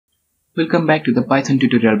Welcome back to the Python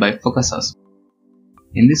tutorial by FocusUs.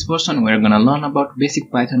 In this portion, we are gonna learn about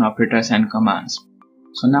basic Python operators and commands.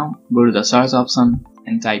 So now, go to the search option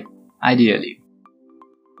and type ideally.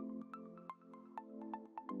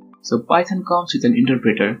 So Python comes with an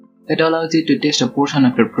interpreter that allows you to test a portion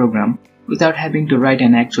of your program without having to write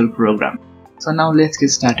an actual program. So now let's get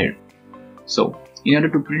started. So in order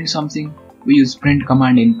to print something, we use print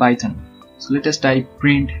command in Python. So let us type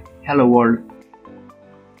print hello world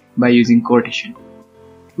by using quotation.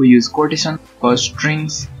 We use quotation for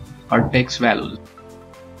strings or text values.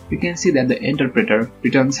 You can see that the interpreter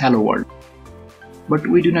returns hello world. But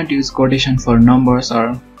we do not use quotation for numbers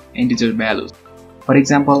or integer values. For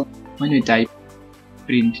example, when we type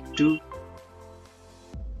print 2,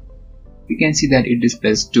 you can see that it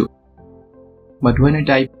displays 2. But when we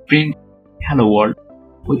type print hello world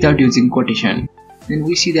without using quotation, then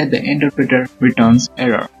we see that the interpreter returns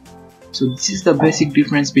error. So this is the basic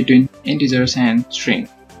difference between integers and strings.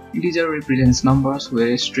 Integer represents numbers,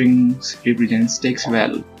 whereas strings represents text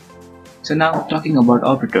values. So now talking about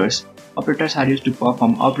operators. Operators are used to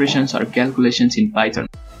perform operations or calculations in Python.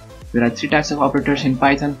 There are 3 types of operators in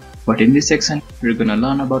Python, but in this section we're gonna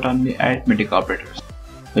learn about only arithmetic operators.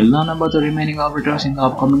 We'll learn about the remaining operators in the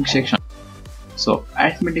upcoming section. So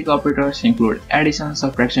arithmetic operators include addition,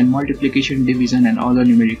 subtraction, multiplication, division and other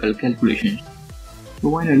numerical calculations. So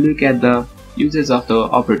when we look at the uses of the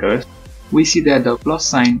operators, we see that the plus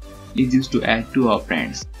sign is used to add 2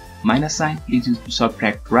 operands. Minus sign is used to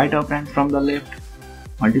subtract right operand from the left.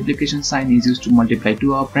 Multiplication sign is used to multiply 2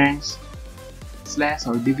 operands. Slash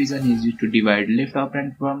or division is used to divide left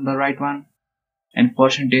operand from the right one. And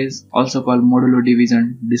percentage, also called modulo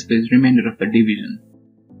division, displays remainder of the division.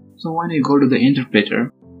 So when we go to the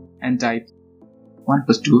interpreter and type 1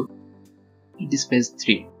 plus 2, it displays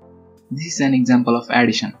 3. This is an example of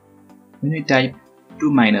addition. When we type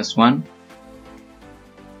 2 minus 1,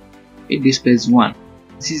 it displays 1.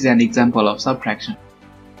 This is an example of subtraction.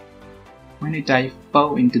 When we type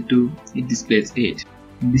 4 into 2, it displays 8.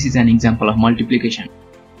 This is an example of multiplication.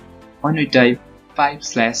 When we type 5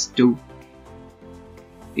 slash 2,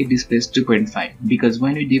 it displays 2.5 because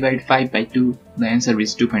when we divide 5 by 2, the answer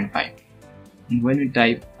is 2.5. And when we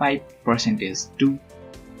type 5% 2,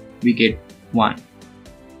 we get 1.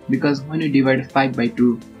 Because when we divide 5 by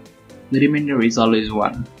 2, the remainder is always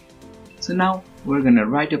 1. So now we're gonna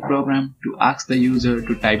write a program to ask the user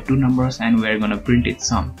to type 2 numbers and we're gonna print its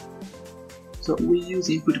sum. So we use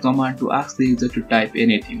input command to ask the user to type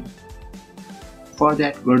anything. For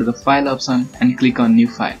that, go to the file option and click on new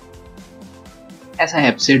file. As I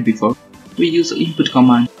have said before, we use input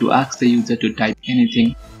command to ask the user to type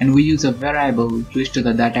anything and we use a variable to store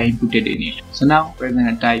the data inputted in it. So now we're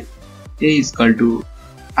gonna type a is equal to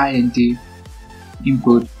int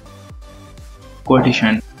input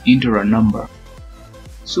quotation enter a number.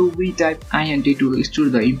 So we type int to store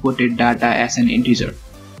the inputted data as an integer.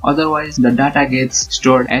 Otherwise the data gets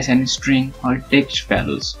stored as a string or text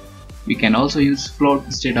values. We can also use float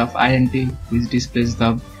instead of int, which displays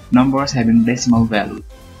the numbers having decimal value.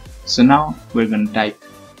 So now we're gonna type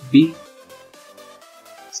b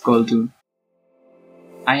is equal to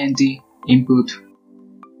int input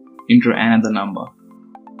enter another number.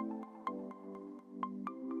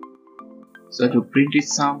 So to print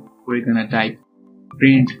its sum, we're gonna type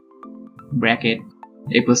print bracket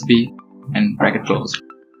a plus b and bracket close.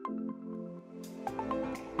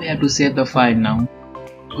 We have to save the file now.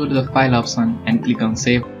 Go to the file option and click on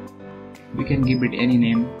save. We can give it any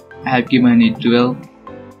name. I have given it 12.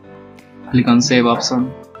 Click on save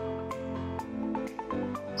option.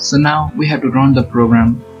 So now we have to run the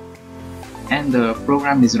program, and the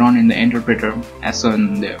program is run in the interpreter as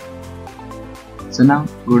shown there. So now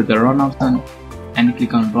go to the run option and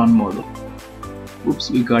click on run module.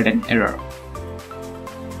 Oops, we got an error.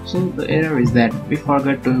 So the error is that we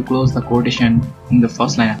forgot to close the quotation in the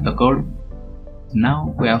first line of the code.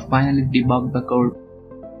 Now we have finally debugged the code.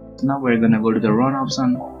 So now we're gonna go to the run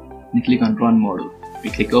option and click on run module. We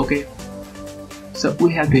click OK. So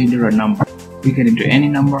we have to enter a number. We can enter any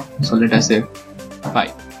number. So let us say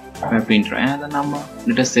 5. We have to enter another number.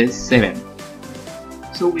 Let us say 7.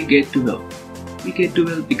 So we get 12. We get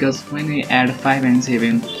 12 because when we add 5 and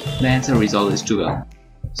 7, the answer is always 12.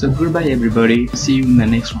 So goodbye everybody, see you in the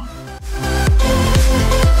next one.